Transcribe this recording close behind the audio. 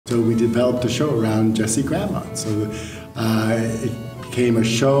So we developed a show around Jesse Grandmont. So it became a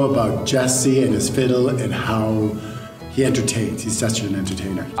show about Jesse and his fiddle and how he entertains. He's such an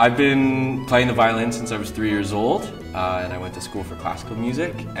entertainer. I've been playing the violin since I was 3 years old, and I went to school for classical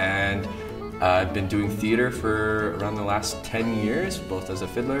music, and I've been doing theater for around the last 10 years, both as a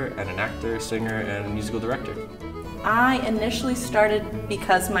fiddler and an actor, singer, and musical director. I initially started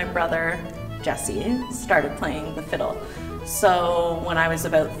because my brother, Jesse, started playing the fiddle. So when I was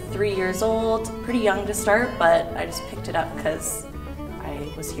about 3 years old, pretty young to start, but I just picked it up because I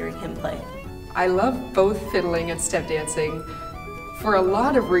was hearing him play. I love both fiddling and step dancing for a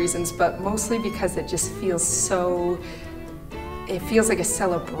lot of reasons, but mostly because it just feels so, it feels like a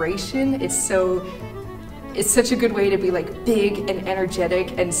celebration. It's such a good way to be like big and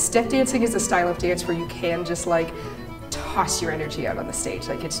energetic, and step dancing is a style of dance where you can just like toss your energy out on the stage.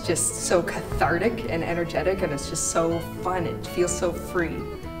 Like it's just so cathartic and energetic, and it's just so fun. It feels so free.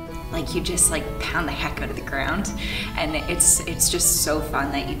 Like you just like pound the heck out of the ground, and it's just so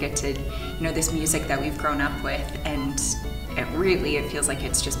fun that you get to, you know, this music that we've grown up with, and it feels like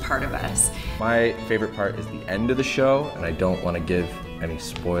it's just part of us. My favorite part is the end of the show, and I don't want to give any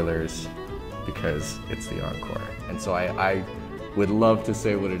spoilers because it's the encore. And so I would love to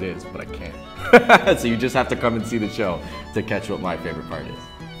say what it is, but I can't. So you just have to come and see the show to catch what my favorite part is.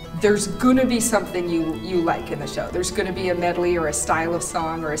 There's gonna be something you like in the show. There's gonna be a medley or a style of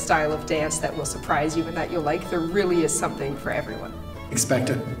song or a style of dance that will surprise you and that you'll like. There really is something for everyone. Expect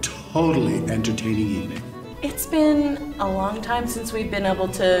a totally entertaining evening. It's been a long time since we've been able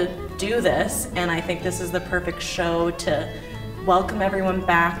to do this, and I think this is the perfect show to welcome everyone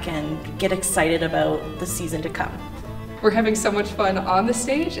back and get excited about the season to come. We're having so much fun on the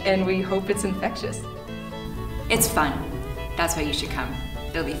stage, and we hope it's infectious. It's fun. That's why you should come.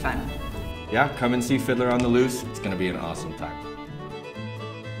 It'll be fun. Yeah, come and see Fiddler on the Loose. It's going to be an awesome time.